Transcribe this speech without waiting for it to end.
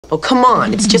Oh, come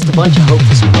on, it's just a bunch of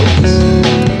hocus pocus.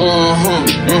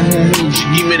 She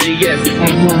give me the yes.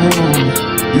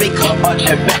 Make her arch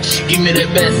her back, she give me the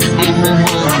best.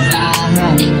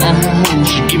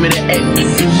 She give me the X.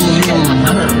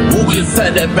 Walk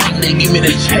inside the bank, they give me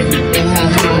the check.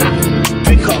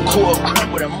 Pick her core, crap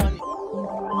with her money.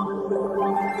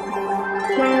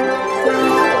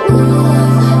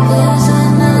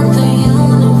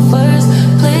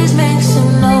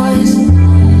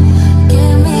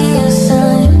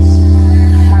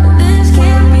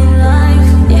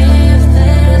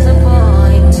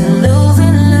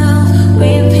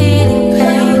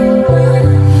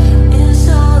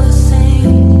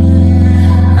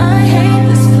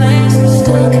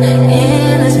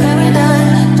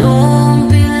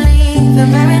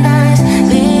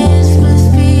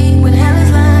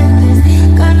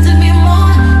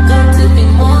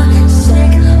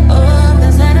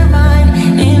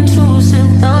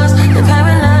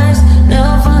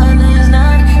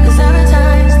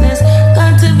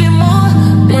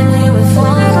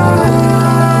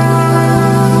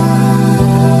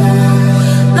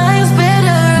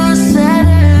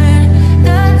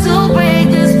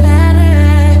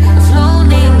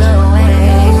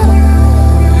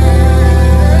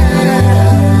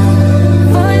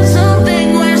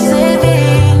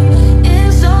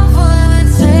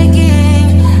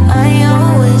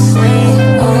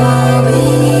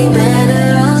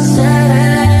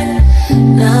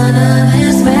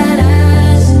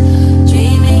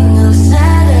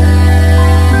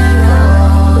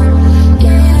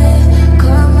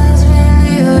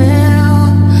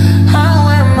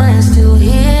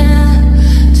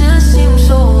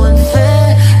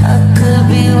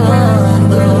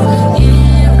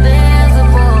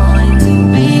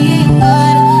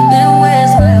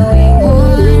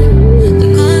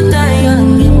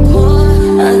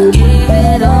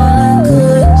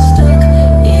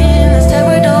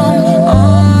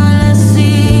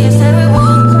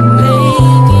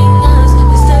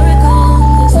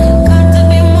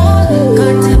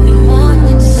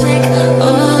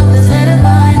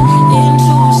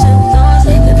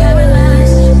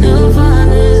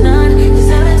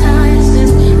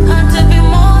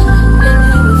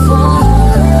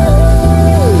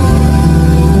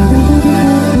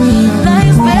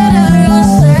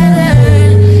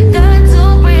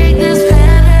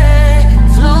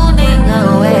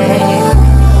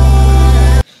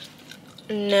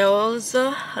 Nails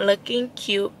looking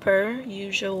cute per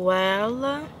usual.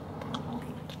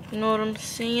 You know what I'm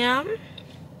saying?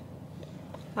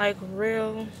 Like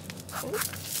real,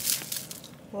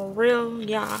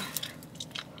 yeah,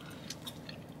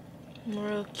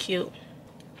 real cute,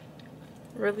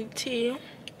 really tea.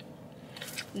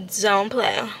 Don't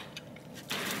play.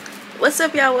 What's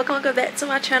up, y'all? Welcome back to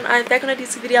my channel. I'm back on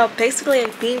this video, basically a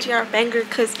BNGR banger,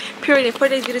 because period in 4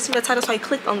 days video to my title, so I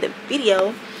clicked on the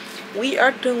video. We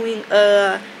are doing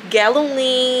a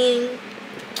Halloween,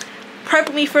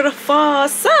 prep me for the fall,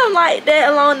 something like that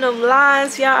along them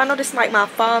lines, y'all. I know this is like my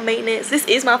fall maintenance. This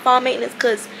is my fall maintenance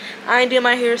because I ain't doing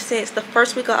my hair since the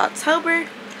first week of October.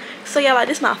 So yeah, like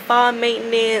this is my fall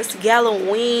maintenance,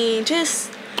 Halloween, just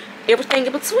everything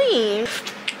in between.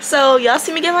 So y'all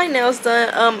see me get my nails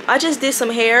done. I just did some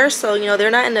hair, so you know they're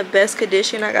not in the best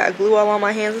condition. I got glue all on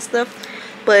my hands and stuff,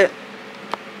 but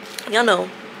y'all know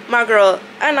my girl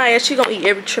Anaya, she gonna eat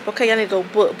every trip. Okay, y'all need to go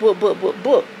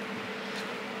book.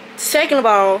 Second of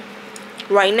all,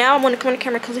 right now I'm gonna come on the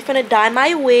camera because we're finna dye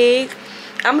my wig.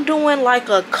 I'm doing like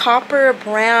a copper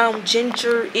brown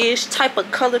ginger-ish type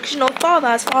of color, cause you know fall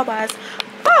vibes.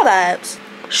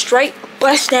 Straight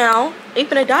bust down. Ain't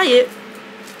finna dye it.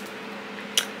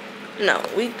 No,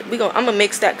 I'm gonna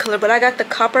mix that color, but I got the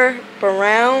copper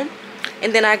brown,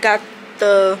 and then I got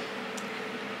the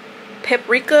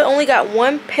paprika. Only got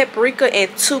one paprika and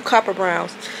 2 copper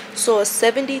browns, so a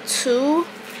 72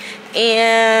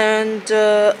 and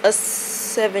a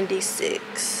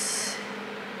 76.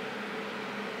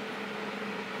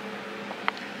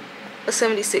 A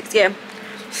 76, yeah.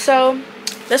 So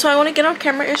that's why I want to get on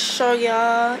camera and show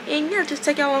y'all, and yeah, just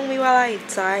take y'all along with me while I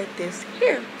dye this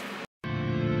hair.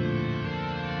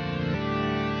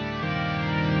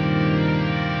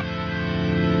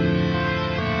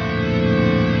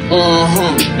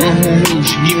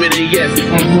 She give me the yes.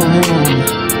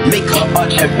 Make her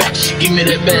arch her back, she give me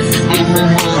the best.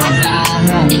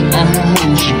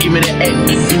 She give me the X.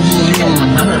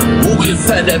 Walk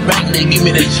inside the bank, they give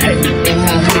me the check.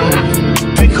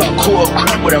 Pick her core,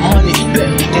 crap with her money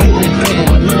spent.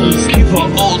 Keep her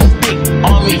old stick,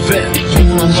 army vet.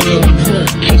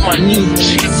 Keep my new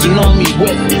cheeks, tsunami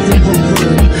wet.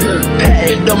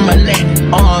 Pad on my neck,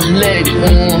 arm, leg.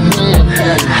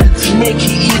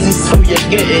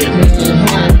 get it.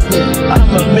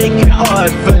 I'ma make it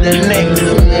hard for the next.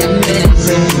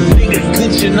 Niggas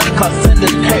glitching like I send a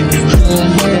text.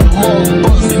 More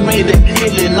bus made a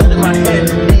killing under my head.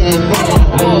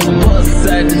 More bus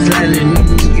I just landed in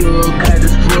New York. I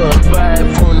just threw a vibe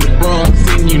from the Bronx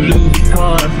in you Louis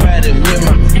Vuitton. Riding with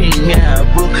my king, yeah, I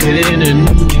book it in a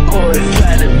new court.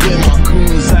 Sliding with my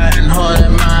crew, sliding hard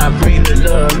in my breather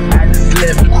love. I just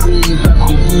left Queens like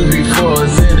a movie for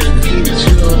us in a deep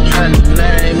chill. Trying to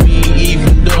lie me,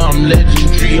 even though I'm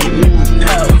legendary. I'm moved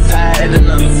outside and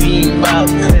I'm seen about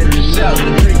 10 shots.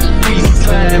 Drinks, free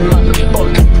slime,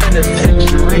 motherfucking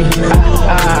penitentiary.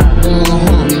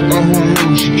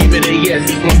 She give me the yes.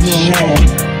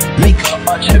 Make her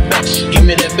arch her back, she give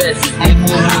me the best.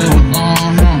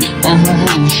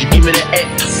 She give me the X.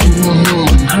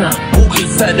 Walk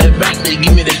inside that bank, they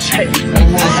give me the check.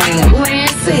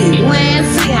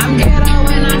 Lancy, I'm ghetto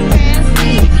and I'm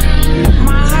fancy.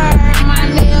 My hair and my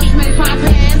nails make my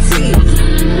fancy.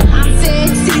 I'm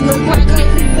sexy, look like a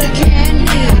piece of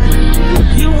candy.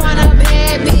 You want a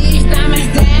bad bitch, diamonds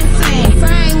dancing.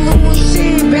 St. Louis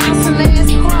shit, bouncing ass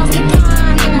across the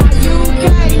pond. In my UK,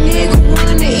 nigga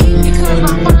wanna eat me cause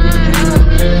I'm fine.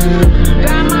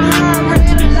 Got my hair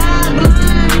red, a lot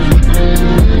blind.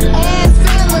 Ass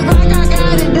fat, look like I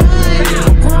got it done.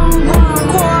 Vroom,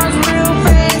 cars real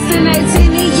fast and they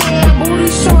tinny, yeah. Booty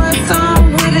shorts on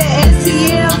with an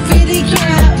STL 50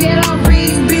 cap. Get on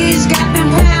rich, bitch, got them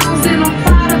pounds and I'm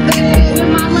proud of it. With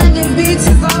my London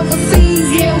bitches overseas,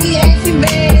 yeah, we acting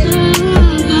bad.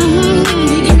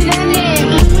 You give me that neck.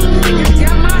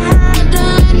 Got my hair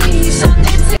done, and you shot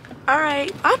that.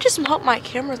 Alright, I just hope my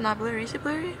camera's not blurry. Is it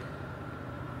blurry?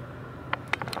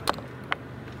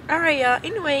 Alright, y'all.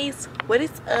 Anyways, what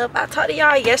is up? I talked to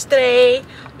y'all yesterday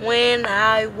when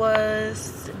I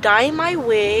was dyeing my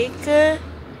wig. I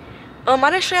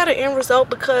didn't show y'all the end result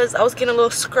because I was getting a little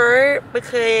scared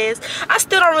because I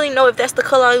still don't really know if that's the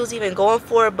color I was even going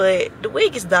for, but the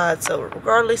wig is dyed, so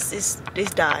regardless, it's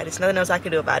dyed. There's nothing else I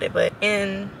can do about it.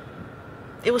 And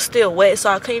it was still wet, so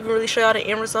I couldn't even really show y'all the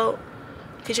end result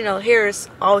because, you know, hairs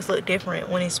always look different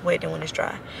when it's wet than when it's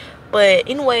dry. But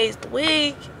anyways, the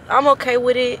wig, I'm okay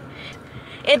with it.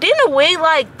 And then the wig,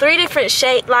 like 3 different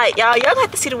shades. Like, y'all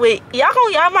have to see the wig. Y'all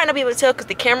might not be able to tell because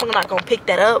the camera not gonna pick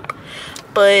that up.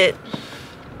 But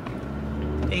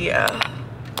yeah.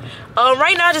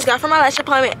 Right now I just got from my lash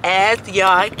appointment, as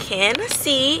y'all can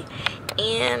see,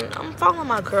 and I'm following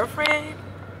my girlfriend.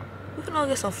 We can go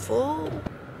get some food.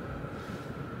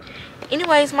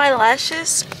 Anyways, my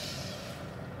lashes,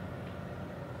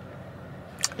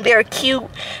 they're cute,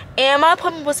 and my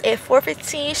appointment was at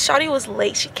 4:15. Shawty was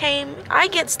late. She came. I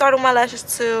get started on my lashes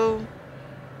till,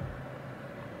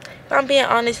 if I'm being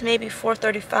honest, maybe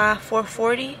 4:35,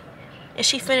 4:40, and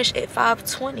she finished at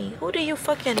 5:20. Who do you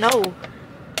fucking know?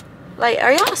 Like,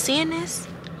 are y'all seeing this?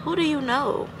 Who do you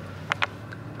know?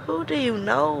 Who do you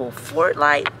know?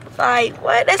 Like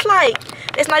what? That's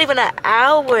not even an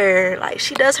hour. Like,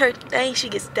 she does her thing. She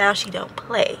gets down. She don't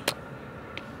play.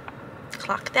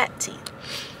 Clock that tea.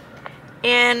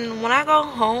 And when I go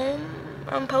home,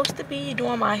 I'm supposed to be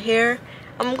doing my hair.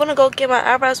 I'm gonna go get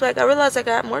my eyebrows back. I realized I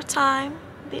got more time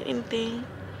than anything.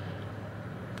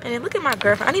 And then look at my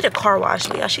girlfriend. I need a car wash,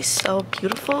 y'all. She's so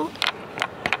beautiful.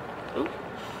 Ooh.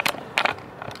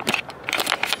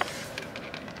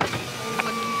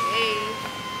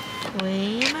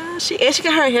 Wait, she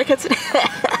got her haircut today.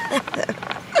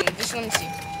 Hey, just let me see.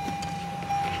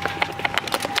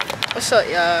 What's up,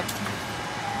 y'all?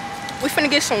 We finna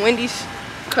get some Wendy's,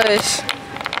 cause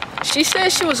she said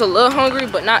she was a little hungry,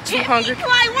 but not too hungry. Like,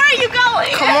 where are you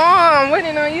going? Come on, I'm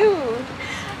waiting on you.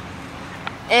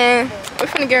 And we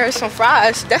finna get her some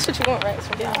fries. That's what you want, right?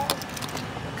 Some fries.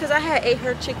 Because I had ate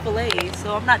her Chick-fil-A,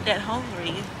 so I'm not that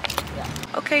hungry. Yeah.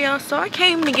 Okay, y'all, so I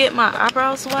came to get my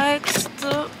eyebrows waxed.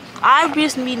 I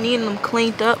just be needing them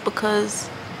cleaned up because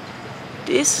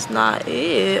this is not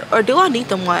it. Or do I need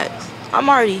them waxed? I'm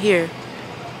already here.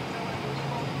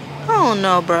 I don't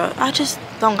know, bro. I just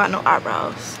don't got no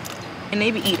eyebrows. And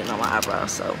they be eating on my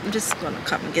eyebrows, so I'm just gonna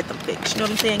come and get them fixed. You know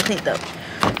what I'm saying? Cleaned up.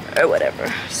 Or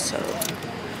whatever. So,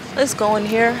 let's go in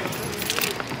here.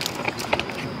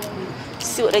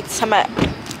 See what they talking about.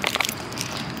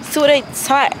 See what they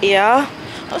talking, y'all.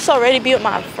 I'm so ready to be with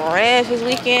my friends this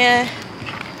weekend.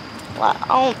 Like, I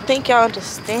don't think y'all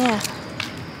understand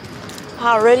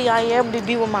how ready I am to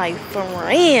be with my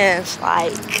friends.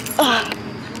 Like, ugh.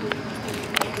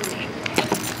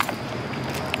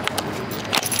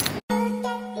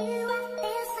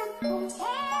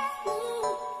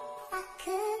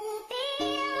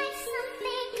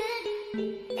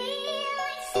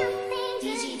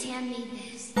 Tell me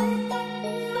this.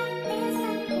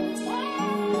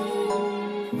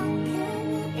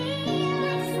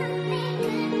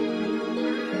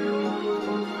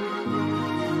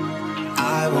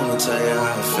 tell you how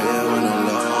I feel when I'm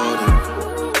loaded.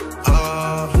 Oh,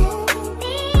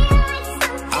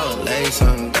 I would lay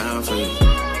something down for you.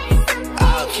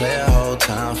 I'll clear a whole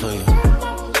town for you.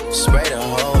 Spray the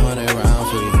whole 100 round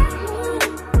for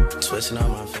you. Twisting on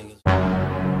my fingers.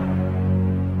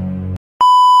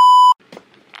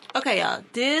 Okay, y'all,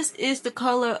 this is the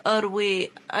color of the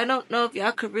wig. I don't know if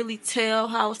y'all could really tell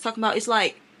how I was talking about. It's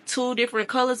like 2 different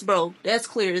colors, bro. That's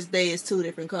clear as day. It's 2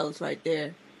 different colors right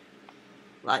there.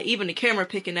 Like, even the camera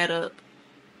picking that up.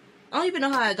 I don't even know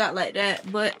how I got like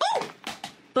that, but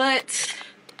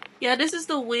yeah, this is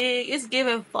the wig. It's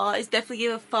giving fall. It's definitely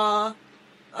giving fall.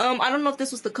 I don't know if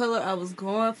this was the color I was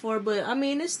going for, but I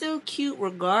mean, it's still cute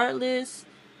regardless.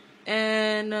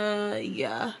 And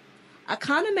yeah, I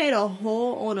kind of made a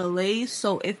hole on the lace,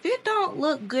 so if it don't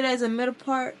look good as a middle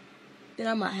part, then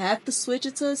I might have to switch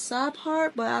it to a side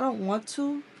part, but I don't want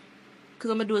to, because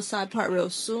I'm gonna do a side part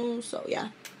real soon. So yeah,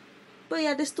 but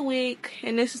yeah, this is the wig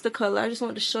and this is the color. I just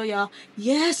wanted to show y'all.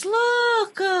 Yes,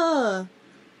 look, hold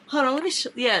on, let me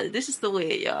show. Yeah, this is the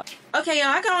wig, y'all. Okay, y'all,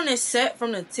 I got on this set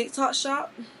from the TikTok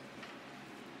shop.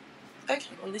 I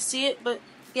can't really see it, but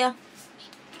yeah,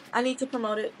 I need to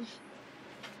promote it.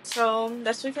 So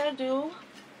that's what we're gonna do.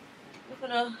 We're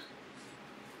gonna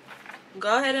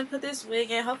go ahead and put this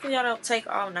wig in. Hopefully y'all don't take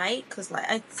all night, cause like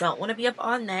I don't want to be up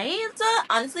all night.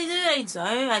 Honestly, dude,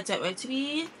 I don't want to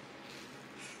be.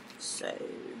 So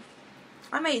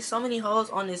I made so many holes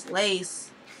on this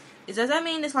lace. Does that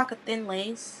mean it's like a thin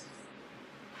lace?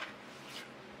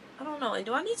 I don't know.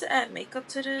 Do I need to add makeup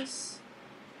to this?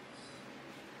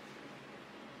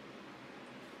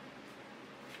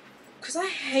 Cause I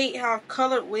hate how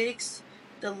colored wigs,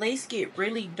 the lace get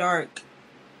really dark.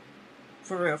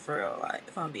 For real, like,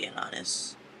 if I'm being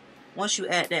honest. Once you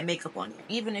add that makeup on it,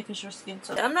 even if it's your skin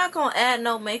tone. I'm not gonna add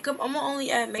no makeup. I'm gonna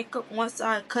only add makeup once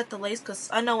I cut the lace, cause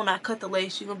I know when I cut the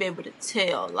lace, you're gonna be able to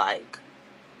tell, like,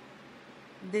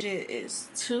 this is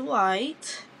too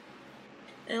light.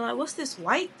 And like, what's this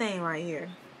white thing right here?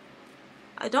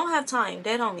 I don't have time,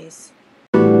 dead homies.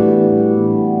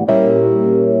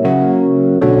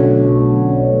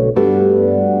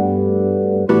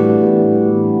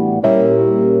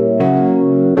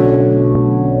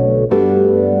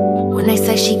 When they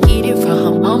say she get it from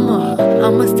her mama,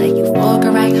 I'ma say you fuck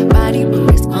her right. Body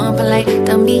moves unpolite,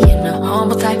 don't be in a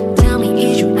humble type. Tell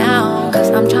me, is you down? Cause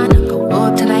I'm tryna go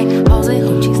up tonight. Hoes and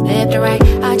hoochies left and right.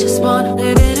 I just wanna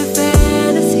live in a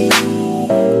fantasy.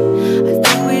 I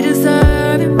think we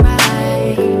deserve it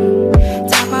right.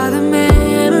 Top of the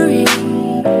memories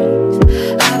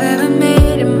I've ever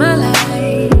made in my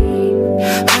life.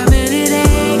 Permanent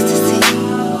ecstasy.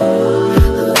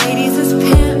 The ladies is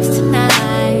pimps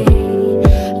tonight.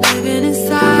 Living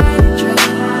inside a dream.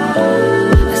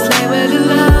 Let's lay where the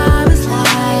love is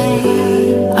like.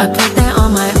 I put that on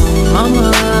my own mama,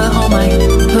 on my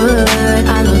hood. I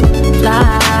look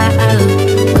fly, I look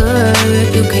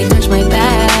good. You can't touch my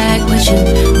back, but you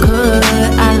could.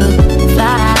 I look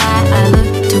fly, I look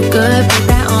too good. Put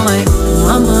that on my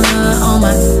mama, on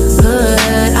my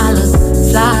hood. I look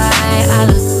fly, I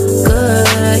look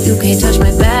good. You can't touch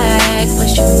my back, but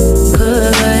you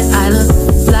could. I look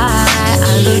fly,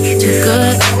 I look too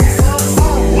good.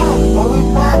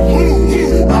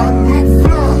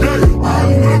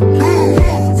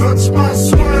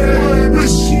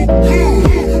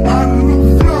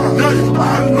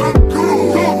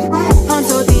 I'm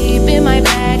so deep in my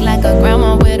bag, like a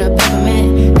grandma with a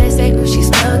peppermint. They say, ooh, she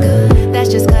smell good. That's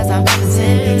just cause I'm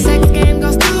represent. Sex game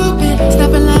goes stupid,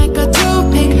 stuffing like a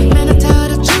toothpick. Man, I tell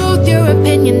the truth, your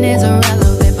opinion is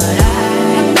irrelevant. But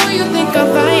I know you think I'm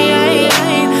fine.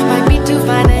 Might be too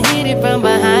fine to hit it from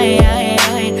behind.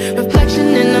 Reflection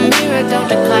in the mirror, don't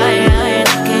decline.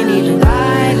 I can't even lie.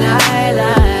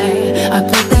 I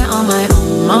put that on my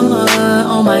own mama,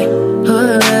 on my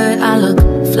hood. I look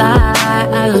fly,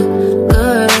 I look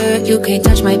good. You can't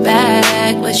touch my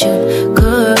back, but you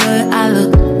could. I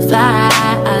look fly,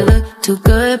 I look too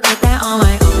good. Put that on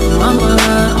my own mama,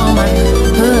 on my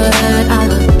hood. I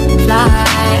look fly,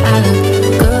 I look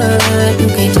good. You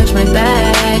can't touch my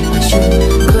back, but you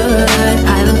could.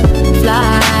 I look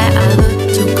fly, I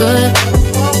look too good.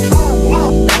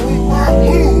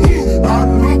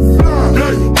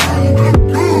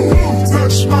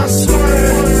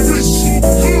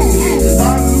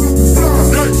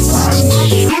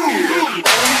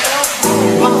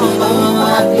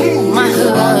 My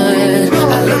hood,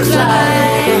 I look fly,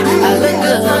 I look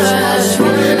good.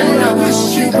 I know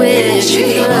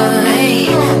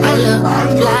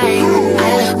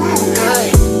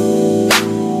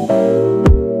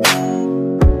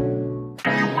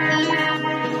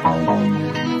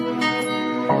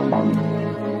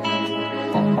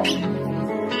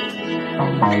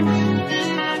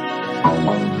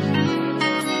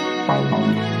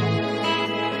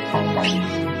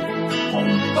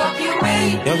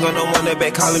Young gun, no one that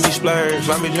back calling me splurge.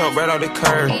 Let me jump right out the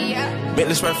curb.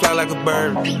 Bentley spread fly like a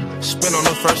bird. Spin on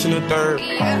the first and the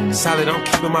third. Solid, I'm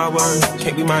keeping my word.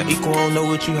 Can't be my equal, I don't know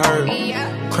what you heard.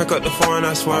 Crank up the foreign,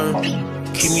 I swerve.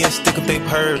 Keep me a stick if they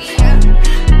purge.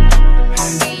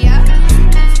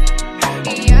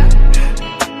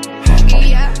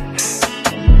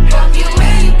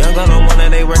 Young gun, no one that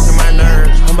they working my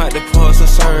nerves. I'm about to pull us a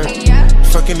serve.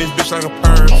 Fucking this bitch like a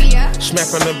perm.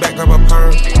 Smack on the back of a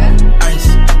perm. Ice,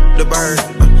 the bird.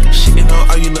 Shitting on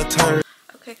all you little turds.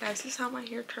 Okay guys, this is how my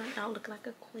hair turned out, looking like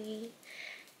a queen.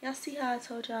 Y'all see how I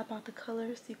told y'all about the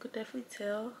colors? You could definitely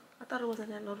tell. I thought it wasn't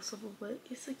that noticeable, but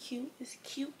it's cute.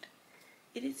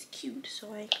 It is cute,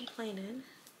 so I ain't complaining.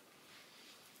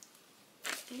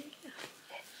 And yeah,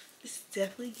 it's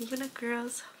definitely giving a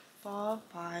girl's fall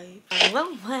vibe. All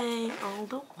the way, all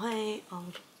the way, all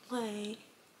the way.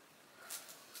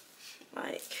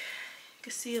 Like, you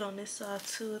can see it on this side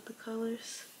too with the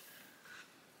colors.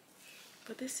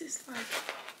 But this is like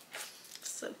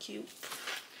so cute.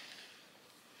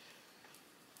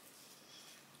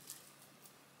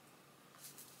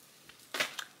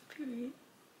 Period.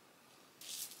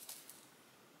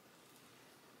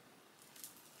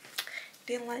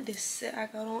 Didn't like this set I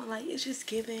got on. Like, it's just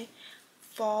giving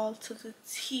fall to the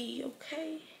T.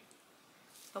 Okay.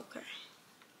 Okay.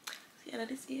 So yeah, that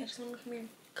is it. I just want to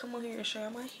come on here and show you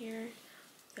my hair.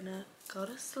 Gonna go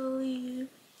to sleep.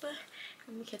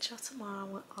 Let me catch y'all tomorrow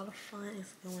when all the fun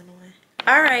is going on.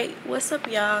 Alright, what's up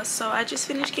y'all? So I just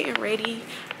finished getting ready.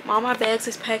 All my bags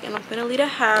is packed and I'm finna leave the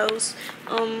house.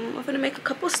 I'm finna make a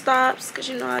couple stops because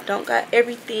you know I don't got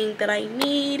everything that I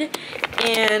need.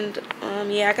 And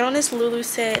yeah, I got on this Lulu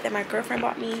set that my girlfriend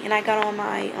bought me, and I got on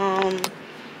my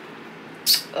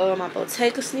my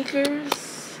Bottega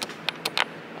sneakers.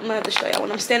 I'm gonna have to show y'all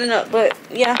when I'm standing up, but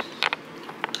yeah,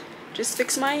 just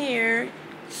fix my hair.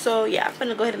 So yeah, I'm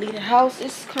gonna go ahead and leave the house.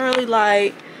 It's currently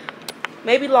like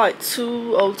maybe like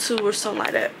 2:02 or something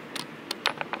like that.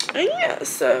 And yeah,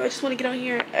 so I just want to get on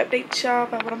here and update y'all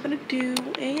about what I'm gonna do.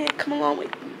 And yeah, come along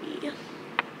with me.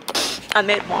 I'm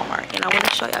at Walmart and I want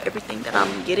to show y'all everything that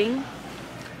I'm getting.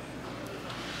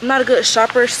 I'm not a good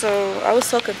shopper, so I was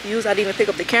so confused I didn't even pick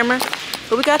up the camera.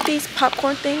 But we got these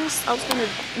popcorn things.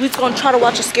 We was gonna try to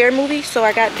watch a scary movie, so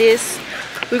I got this.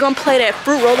 We're gonna play that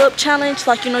fruit roll-up challenge.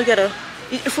 Like, you know, you gotta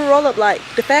eat the fruit roll-up like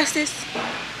the fastest,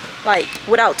 like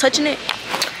without touching it.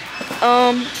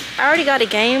 I already got a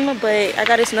game, but I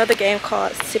got this another game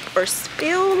called Sip or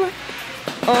Spill.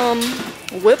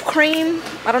 Whipped cream.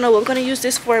 I don't know what we're gonna use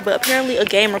this for, but apparently a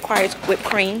game requires whipped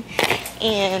cream.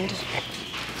 And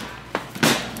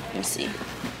let me see.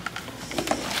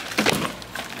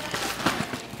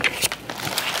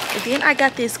 And then I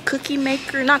got this cookie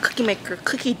maker, not cookie maker,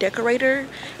 cookie decorator.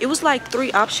 It was like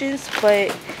 3 options,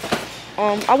 but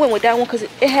I went with that one because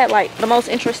it had like the most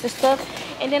interesting stuff.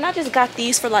 And then I just got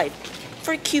these for like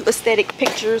for cute aesthetic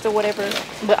pictures or whatever.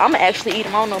 But I'm gonna actually eat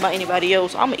them. I don't know about anybody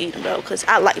else. I'm gonna eat them though because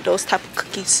I like those type of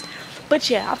cookies. But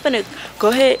yeah, I'm gonna go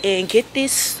ahead and get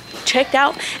this checked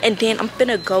out, and then I'm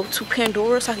gonna go to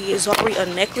Pandora so I can get Zari a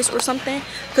necklace or something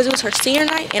because it was her senior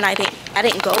night and I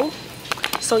didn't go.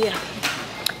 So yeah,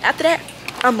 after that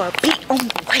I'm gonna be on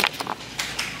the way.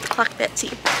 Clock that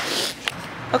T.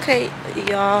 Okay,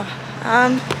 y'all,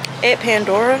 I'm at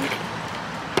Pandora,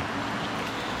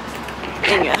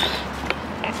 and yeah.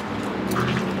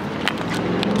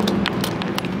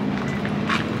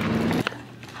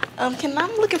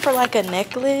 I'm looking for like a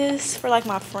necklace for like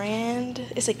my friend.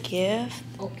 It's a gift.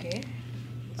 Okay.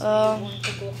 So you want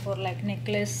to go for like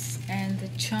necklace and the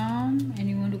charm, and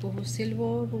you want to go for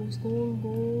silver, rose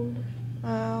gold?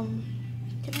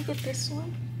 Can I get this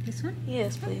one? This one?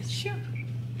 Yes, please. Sure.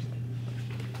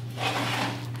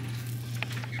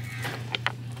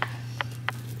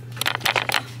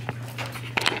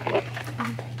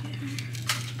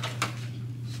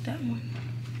 That one.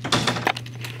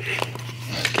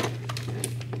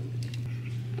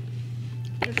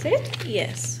 That's it?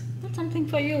 Yes. Got something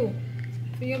for you.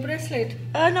 For your bracelet.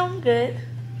 No, I'm good.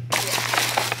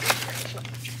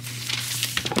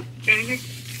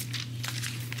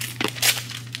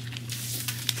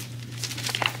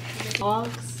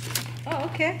 Dogs. Oh,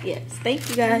 okay. Yes. Thank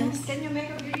you guys. Can you make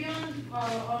a video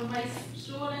on my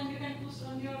store and you can post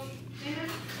on your channel?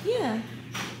 Yeah.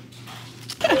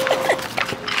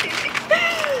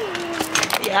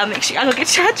 Yeah, make sure I go get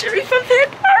chargery from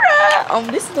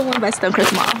Pandora. This is the one by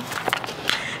Stonecrest Mall.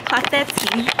 Clock that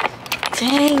T.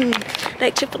 Dang,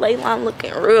 that Chick-fil-A line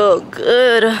looking real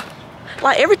good.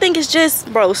 Like, everything is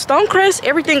just, bro, Stonecrest,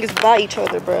 everything is by each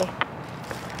other, bro.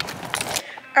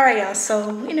 Alright, y'all,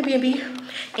 so we're in the B&B,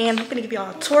 and I'm gonna give y'all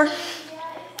a tour.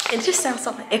 It just sounds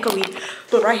so echoey,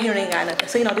 but right here they ain't got nothing.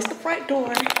 So you know, this is the front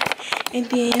door, and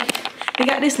then they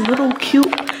got this little cute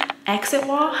accent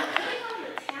wall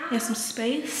and some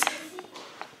space.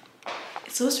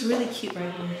 So it's really cute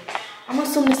right here. I'm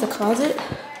assuming it's a closet.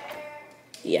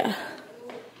 Yeah.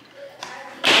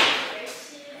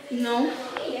 No.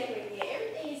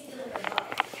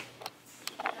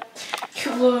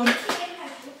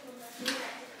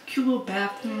 Cute little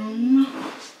bathroom.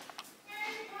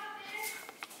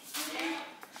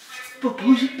 But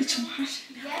bougie bitch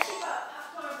washing.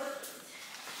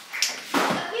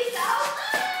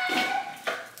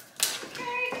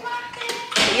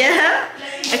 Yeah.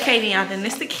 Okay, now then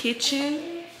this the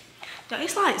kitchen. Yo,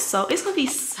 it's like so. It's gonna be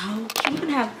so cute. We're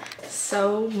gonna have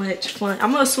so much fun.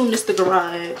 I'm gonna assume this the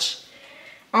garage.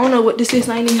 I don't know what this is.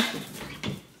 I ain't even.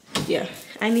 Yeah,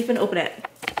 I ain't even open that.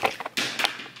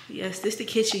 Yes, this the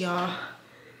kitchen, y'all.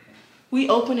 We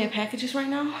opening packages right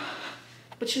now.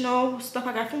 But you know, stuff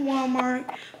I got from Walmart.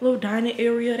 Little dining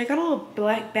area. They got a little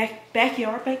black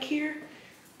backyard back here.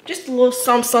 Just a little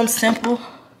something simple.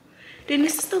 Then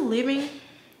this is the living.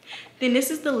 Then this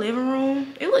is the living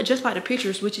room. It looked just like the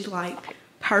pictures, which is like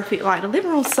perfect. Like the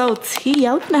living room's so tea.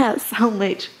 We're gonna have so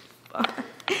much fun.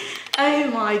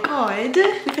 Oh my god.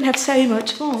 We're gonna have so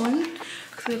much fun.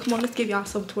 So come on, let's give y'all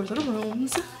some tours of the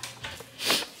rooms.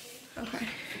 Okay.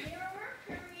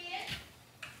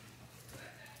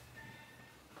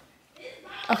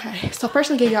 Okay, so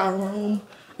first I'm gonna give y'all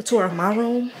a tour of my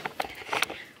room.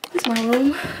 This is my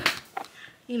room.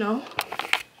 You know,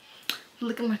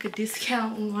 looking like a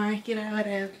discount market or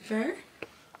whatever.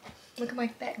 Looking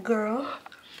like that girl.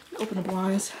 Open the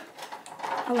blinds.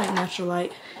 I like natural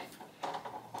light.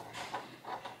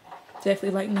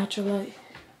 Definitely like natural light.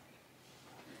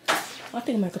 I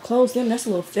think I'm gonna have to close them. That's a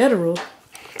little federal.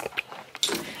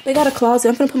 They got a closet.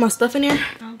 I'm gonna put my stuff in there.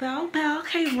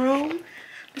 Okay, room.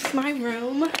 This is my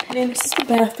room. And then this is the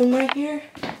bathroom right here.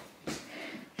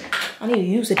 I need to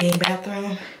use the damn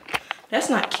bathroom. That's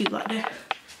not cute like that.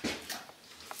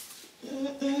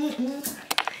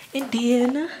 And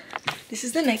then this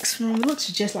is the next room. It looks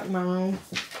just like my room.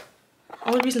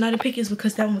 Only reason I didn't pick it is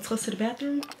because that one was close to the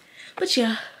bathroom. But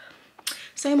yeah,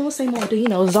 same old. You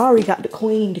know, Zari got the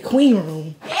queen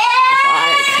room.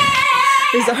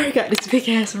 Like, Zari got this big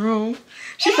ass room.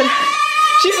 She finna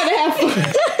have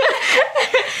fun.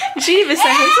 She even said,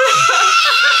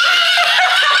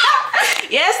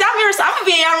 yes, that mirror. I'm gonna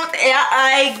be out.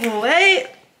 Like,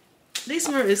 what? This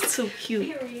mirror is too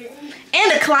cute.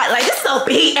 And the closet, like, this is a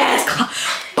big ass closet.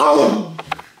 Boom.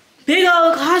 Big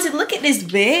old closet. Look at this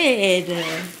bed.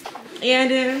 And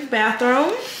then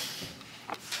bathroom.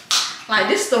 Like,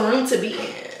 this is the room to be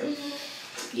in.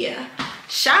 Yeah.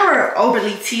 Shower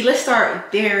overly tea. Let's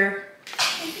start there.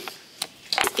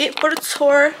 It for the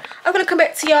tour. I'm gonna come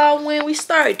back to y'all when we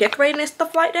start decorating and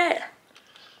stuff like that.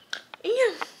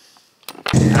 Yeah.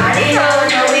 All these hoes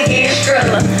know we getting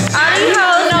Skrilla. All these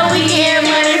hoes know we getting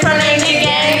money from they nigga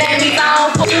and they be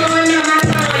gone for you ain't about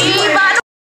no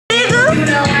nigga. You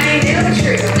know I ain't dealing with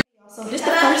tricks. So this the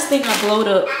first thing I blowed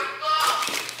up.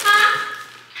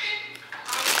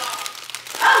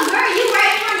 Oh girl, you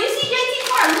right from you see JT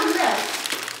car, look left.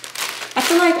 I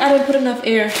feel like I didn't put enough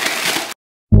air.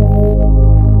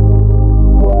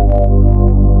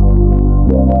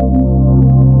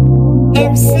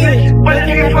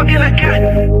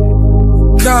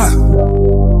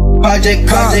 Project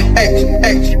X.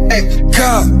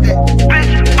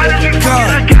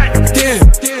 Damn,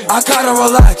 I gotta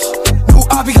relax. New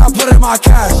Abby got put in my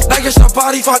cash. Like it's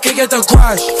somebody if I can't get the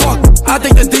crash. Fuck, I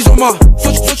think the D's on my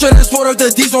switch and sport of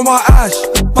the D's on my ass.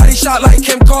 Body shot like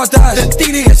Kim Kardashian. The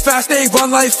niggas fast, they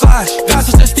run like Flash.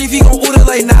 Passes to Stevie, gon' order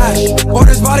like Nash. On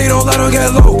his body, don't let him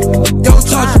get low. Yo,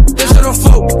 touch, this shit'll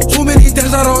float. Too many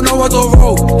things I don't know what to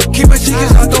roll. Keep it cheek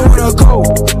cause I don't wanna go.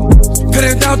 Put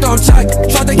him down, thumb check.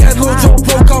 Try to get low, so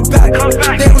bro, come back.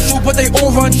 They don't shoot, but they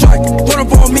all run track. Put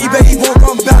up on me, baby, won't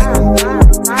come back.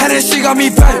 And then she got me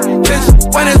back.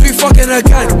 Bitch, when is we fucking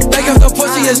again? Like if the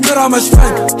pussy is good, I'ma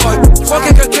spend. But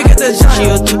fucking could kick it to Jack. She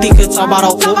a tutti, could talk about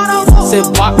a whoop. Sip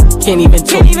pop, can't even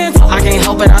talk. I can't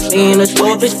help it, I stay in the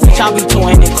store. Bitch, I be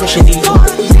toying and crushing these.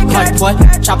 Like what?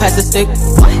 Chop past the stick.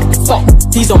 Fuck,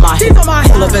 he's on my hip.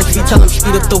 Pull up SB, tell him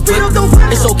speed up the whip.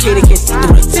 It's okay, they can see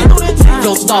through the tip.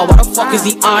 Yo, star, why the fuck is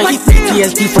he on? He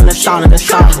PTSD from the sound of the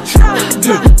sound.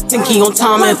 Think he on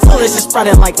time and bullets is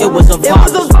spreading like it was a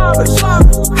virus.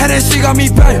 And then she got me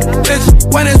back.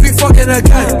 Bitch, when is we fucking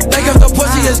again? Like if the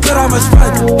pussy is good, I'ma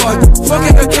spend. But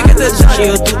fucking could kick it to Jack. She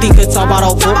a tutti, could talk about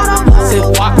a whoop. Sip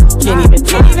pop, can't even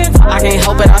talk. I can't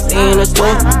help it, I stay in the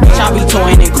store. Bitch, I be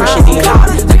toying and crushing these.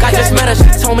 Like I just met her, she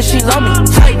told me she love me.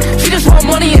 Tight, she just want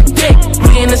money and dick.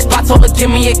 We in this Give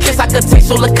me a kiss, I could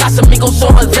taste all the Casamigos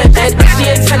on her lip. She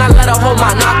ain't 10, I let her hold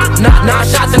my knocker. 9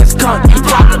 shots in his gun, he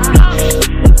blocked him.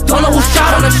 Don't know who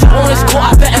shot on the shoot on his court,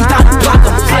 I bet him down and block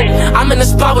him. Like, I'm in the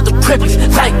spot with the prippies.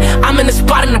 Like, I'm in the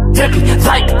spot in the drippy.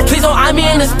 Like, please don't eye me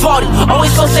in this party.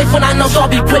 Always so safe when I know so I'll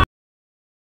be with.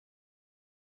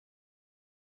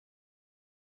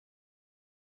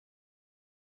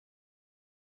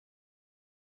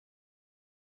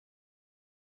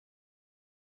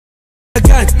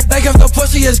 Like if the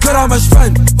pussy is good, I'm a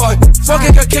friend. But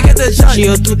fucking could kick at the judge. She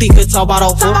a tutti, could talk about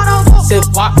her food. Sip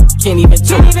walk, can't even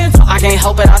talk. I can't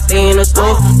help it, I stay in the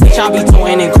store. Bitch, I be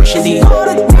toying in Christian Dior.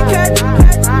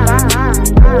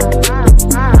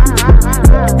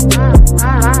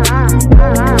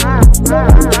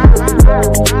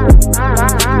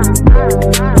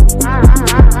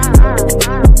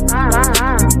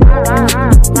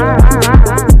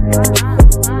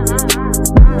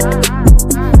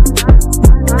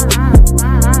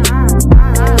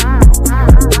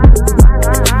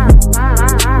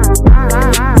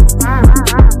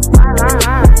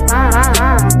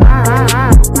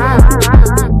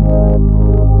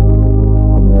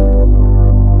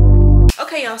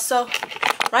 So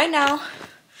right now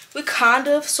we kind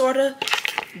of sort of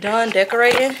done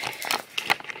decorating,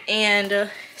 and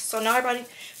so now everybody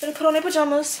gonna put on their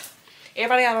pajamas.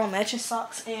 Everybody got on matching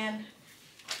socks and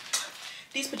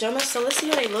these pajamas, so let's see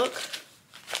how they look.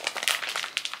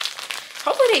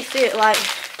 Hopefully they fit. Like,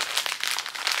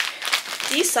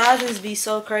 these sizes be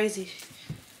so crazy,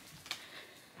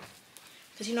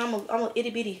 because you know I'm a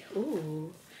itty bitty.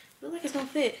 Ooh, look like it's gonna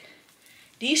fit.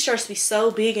 These shirts be so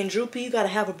big and droopy, you gotta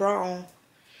have a bra on.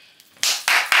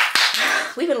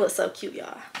 We gonna look so cute,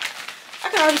 y'all. I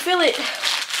can already feel it.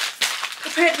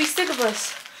 Prepare to be sick of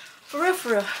us. For real,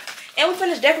 for real. And we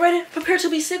finished decorating. Prepare to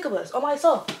be sick of us. Oh my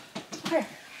soul. Prepare.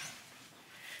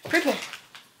 Prepare.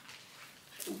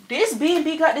 This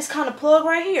B&B got this kind of plug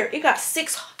right here. It got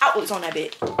 6 outlets on that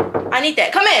bit. I need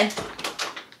that. Come in.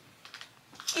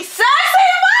 He's sexy.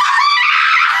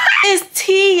 It's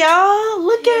T, y'all.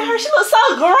 Look at her. She looks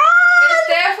so grown. It's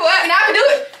there for what? Now I can do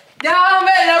it. Y'all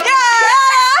better.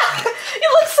 Yeah. You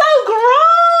look so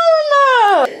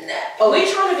grown. Oh,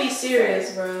 we trying to be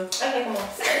serious, bro. Okay, come on.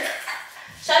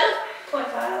 Shut up.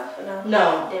 0.5 or no?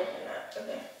 No. Definitely not.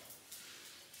 Okay.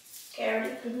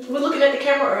 Carrie. We're looking at the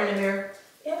camera or in the mirror?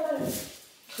 Yeah. I'm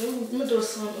gonna do a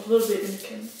little bit in the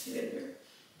camera.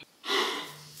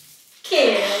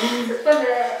 Kim.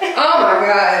 Oh my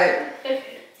god.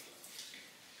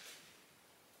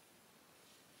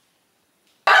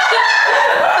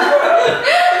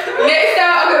 Next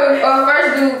time, okay, first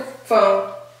do phone.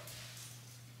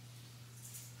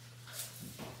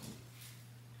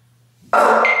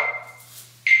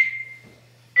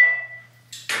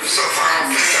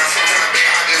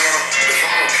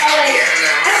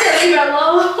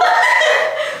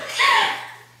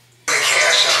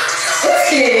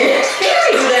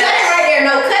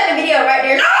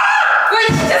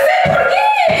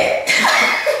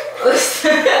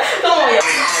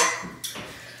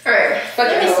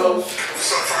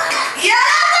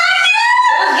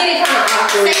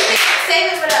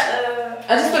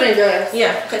 I just put it in dress.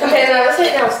 Yeah. Okay, now let's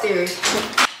head downstairs.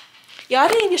 Y'all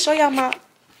didn't even show y'all my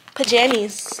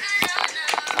pajamas.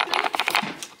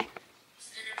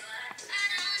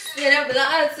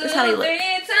 That's how they look.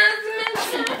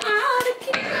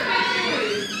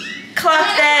 Clock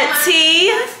that T.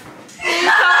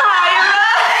 Clock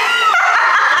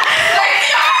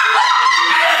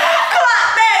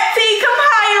that T. Come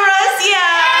hire us,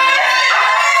 yeah.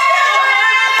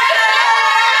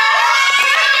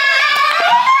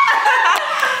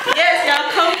 Yes, y'all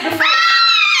come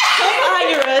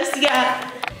hire us, yeah.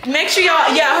 Make sure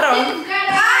y'all, yeah, hold on.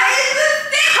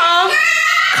 Come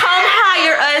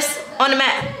hire us on the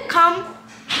mat. Come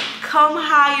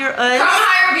hire us. Come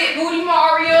hire Big Booty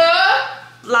Maria.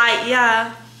 Like,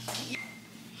 yeah.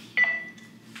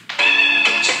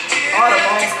 All the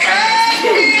bones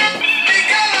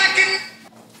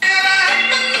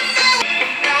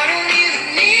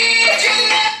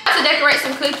To decorate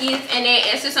some cookies and then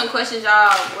answer some questions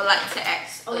y'all would like to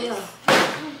ask. Oh yeah.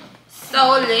 So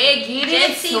let's get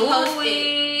into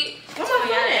it. What's my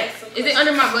phone? Is it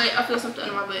under my butt? I feel something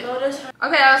under my butt. No, that's her.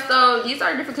 Okay, so these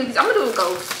are different cookies. I'm gonna do a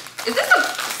ghost. Is this a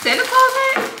Santa Claus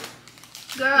hat?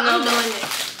 Girl, No. I'm doing it.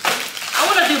 I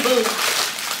wanna do boo.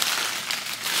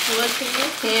 What can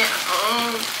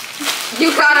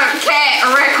you got a cat, a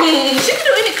raccoon. She can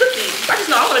do any cookie. I just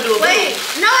know I wanna do a boo. Wait,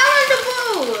 no, I want the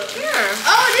boo. Yeah.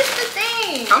 Oh, this is the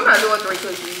thing. I'm not doing 3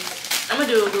 cookies. I'm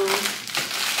gonna do a boo.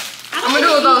 I'm gonna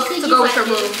do a ghost to go with her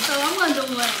boo. So I'm gonna do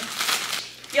one.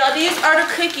 Y'all, these are the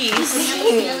cookies.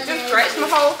 Just scratch my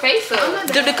whole face up.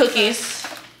 Them the cookies.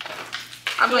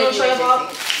 I'm gonna show you all.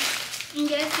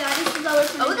 Yes, y'all, this is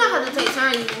always Oh, we're gonna have to take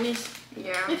turns eating this.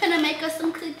 Yeah. We're gonna make us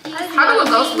some cookies. How do a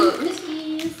ghost look?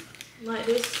 Cookies. Like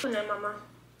this. Put that, mama.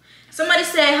 Somebody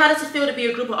said, how does it feel to be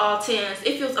a group of all 10s?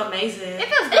 It feels amazing. It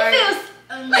feels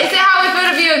great. They said how it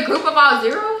feel to be a group of all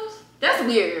zeros? That's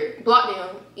weird. Block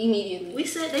them immediately. They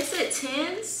said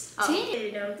 10s? Oh.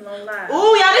 10? Long lie.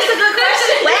 Ooh, y'all, this is a good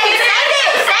question. Wait,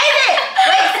 save it.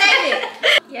 Wait, save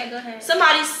it. Yeah, go ahead.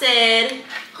 Somebody said,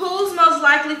 who's most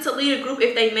likely to lead a group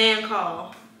if they man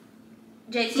call?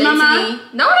 JT. Mama.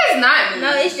 No, it's not me.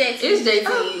 No, it's JT. It's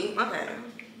JT. My bad.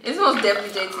 It's most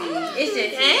definitely JT. It's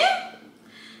JT.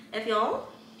 If y'all?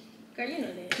 Girl, you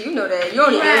know that. You know that. You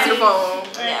don't even answer the phone.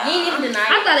 Yeah. You ain't even deny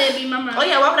I it. thought it'd be Mama. Oh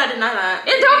yeah, why would I deny that?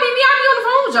 It don't be me. I be on the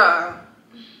phone with y'all.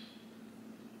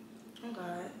 Oh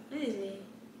God, it is me.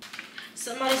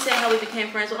 Somebody said how we became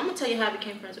friends. Well, I'm gonna tell you how I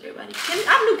became friends with everybody. Kennedy,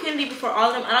 I knew Kennedy before all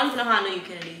of them. I don't even know how I knew you,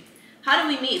 Kennedy. How did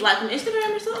we meet? Like from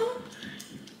Instagram or something?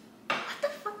 What the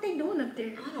fuck they doing up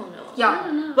there? I don't know.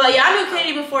 Y'all. But yeah, I knew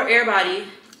Kennedy before everybody.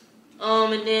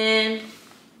 And then,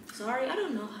 sorry, I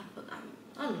don't know how the fuck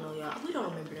I don't know, y'all. We don't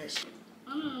remember that shit.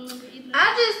 I don't remember either.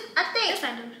 I think. Yes,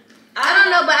 I do. I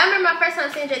don't know, but I remember my first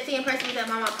time seeing JT in person was at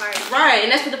Mama party. Right,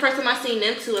 and that's the first time I seen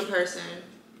them two in person.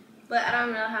 But I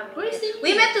don't know how we Where's met. he?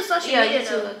 We met through social Yeah, media you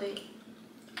too, though. I think.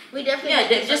 We definitely Yeah, met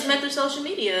they through just social- met through social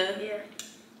media.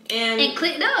 Yeah. And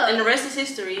clicked up. And the rest is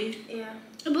history. Yeah.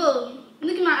 Boo,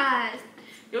 look at my eyes.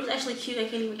 It was actually cute. I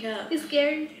can't even count. It's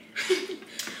scary.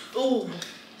 Ooh,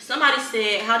 somebody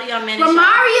said, how do y'all manage?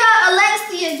 Romaria,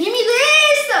 Alexia, give me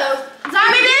this.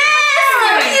 Give me this.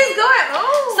 What is going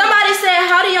on? Somebody said,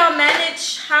 how do y'all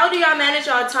manage? How do y'all manage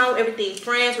y'all time with everything?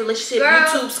 Friends, relationship, Girl.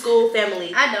 YouTube, school,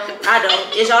 family. I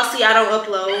don't. As y'all see, I don't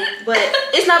upload, but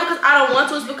it's not because I don't want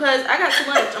to. It's because I got too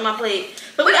much on my plate.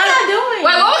 But What are y'all doing?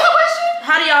 Wait, what was the question?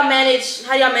 How do y'all manage?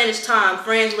 How do y'all manage time?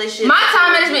 Friends, relationship. My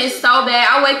time management is so bad.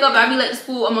 I wake up, I be late to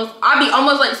school almost. I be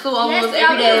almost late to school almost Yes,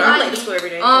 every day. I'm late to school every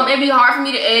day. It'd be hard for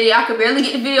me to edit. I could barely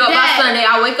get the video up by Dad. Sunday.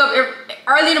 I wake up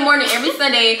early in the morning every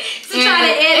Sunday To try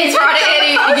to edit. and try to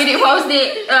edit and get it posted.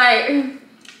 Like,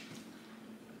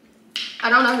 I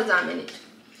don't know how to time manage.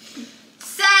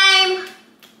 Same.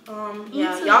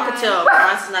 Yeah, too, y'all can guys. tell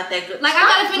mine's not that good. Like, I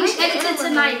gotta finish editing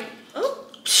tonight.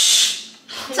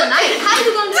 Tonight? How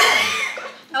you gonna do that?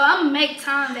 Oh, I'm gonna make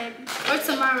time, baby. Or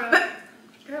tomorrow.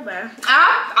 Girl, bye.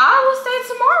 I will say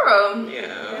tomorrow.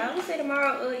 Yeah, I would say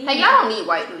tomorrow. Hey, y'all don't need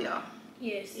white, do y'all?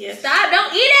 Yes. Yes. Stop!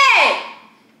 Don't eat it.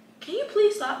 Can you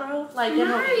please stop, bro? Like, that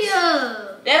homies.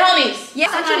 Maria. That homies. Yeah,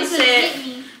 Somebody I thought you said, was gonna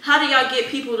hit me. how do y'all get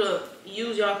people to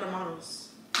use y'all for models?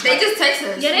 They just text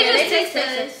us. Yeah, they Yeah, just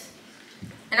text us.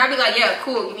 And I'd be like, yeah,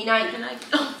 cool, give me 90. Can I?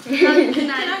 No, you cannot. Can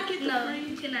I get the No, free?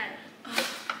 you cannot.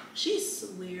 She's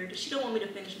weird. She don't want me to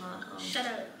finish my Shut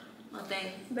up. my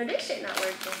thing. But this shit not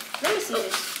working. Let me see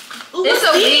this. Ooh, It's what's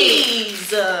so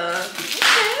these?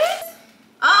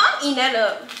 I'm eating that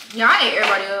up. Y'all ate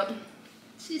everybody up.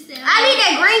 She said, I need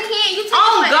that green can. You took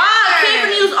Oh it God, forever.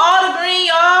 can't even use all the green,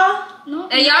 y'all. No.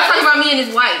 And y'all talking about me and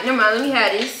this white. Never mind, let me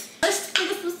have this. Let's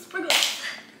sprinkle some sprinkles.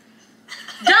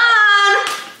 Done.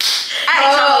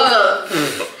 Ate y'all up.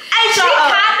 Ate y'all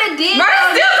up. Kinda did. But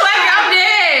it's still clapping, I'm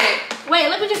dead. Wait,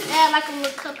 let me just add like a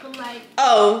little couple, like.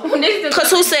 Oh, Niggas just- cause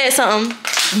who said something?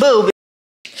 Boo.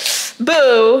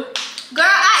 Boo. Girl,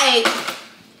 I ate.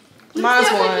 Mine's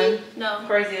one. No.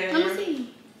 Crazy. Let me see.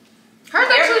 Hers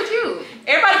actually cute.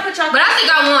 Everybody put y'all. But I think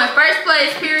I won. First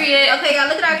place, period. Okay, y'all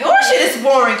look at our. Your shit is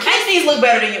boring. Kennedy's look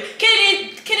better than you.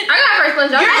 Kennedy. I got first place.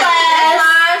 Y'all You're got-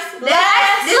 last. This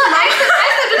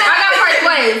I got first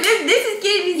place. This is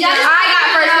Kitty's. Yeah, I got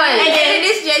first And place. then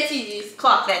this JT's.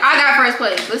 Clock that. I got first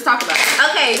place. Let's talk about it.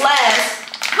 Okay.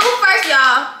 Last. Who first,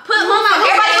 y'all? Put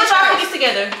Everybody put y'all first. cookies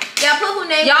together. Y'all put who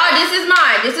name Y'all, first. this is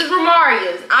mine. This is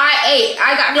Romaria's. I ate.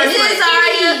 I got This first is place.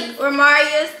 Zaria,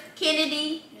 Romaria's,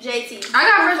 Kennedy, JT. I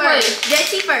got first place.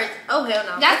 JT first. Oh hell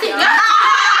no. That's it. I'm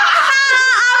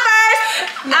first.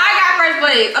 I got first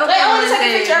place. I don't Wait, I care want what to it take a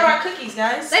says. picture of our cookies,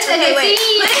 guys. That's Okay, wait. JT.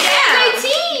 Put it down. JT.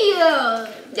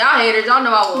 Y'all haters. Y'all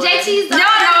know I won. JT's Y'all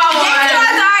know I won. JT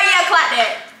or Zaria, clap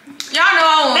that. Y'all know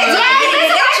I won. They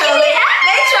trolling.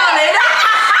 They trolling.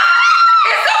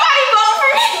 Can somebody vote for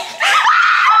me?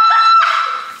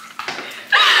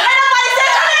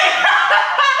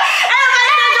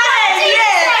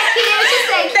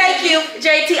 Thank you,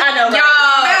 JT. I know. Right?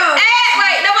 Y'all.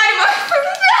 Wait, nobody voted for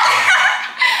me.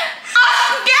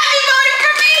 Gabby voted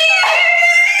for me.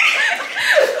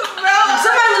 Bro,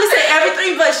 somebody really said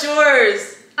everything but yours.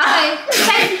 Okay.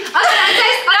 No,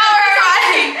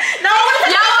 everybody. No,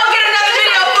 Y'all won't get another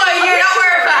video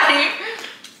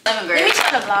 11th grade. Let me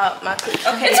try to vlog my cookie.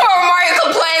 Okay. It's where Mario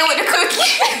could play with the cookie.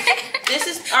 This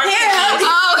is our cookie.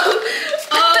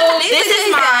 This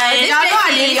is mine.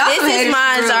 This is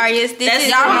mine, Zarius. This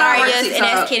is Maria's, and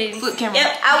that's Kennedy. Flip camera.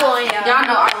 Yep, I won, y'all. Y'all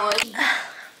know I won.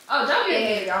 Oh, don't be a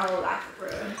hater. Y'all know like it, bro.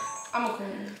 I'm a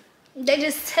queen. They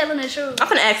just telling the truth. I'm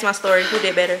gonna ask my story. Who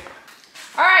did better?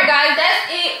 All right, guys, that's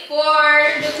it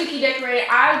for the cookie decorator.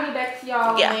 I'll get back to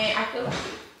y'all when I feel like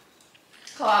it.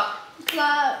 Clock.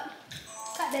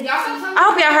 I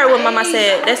hope y'all heard what Mama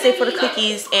said. That's it for the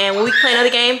cookies, and when we play another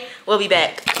game, we'll be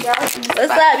back. What's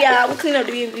up, y'all? We'll clean up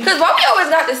the B&B. Because why we always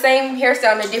got the same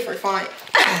hairstyle in a different font?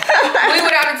 We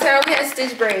went out of town, we had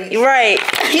stitch braids. Right.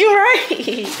 You're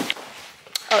right.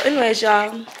 Oh, anyways,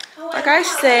 y'all. Like I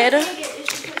said,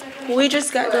 we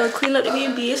just got to clean up the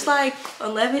B&B. It's like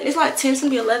 11. It's like 10. It's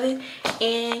gonna be 11.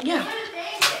 And yeah,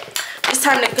 it's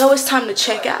time to go. It's time to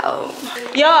check out.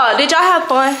 Y'all, did y'all have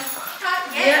fun?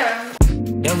 Yeah.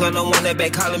 Young got no one that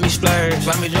back calling me splurge.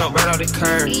 Let me jump right off the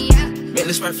curb. Make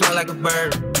this spread fly like a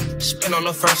bird. Spin on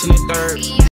the first and the third.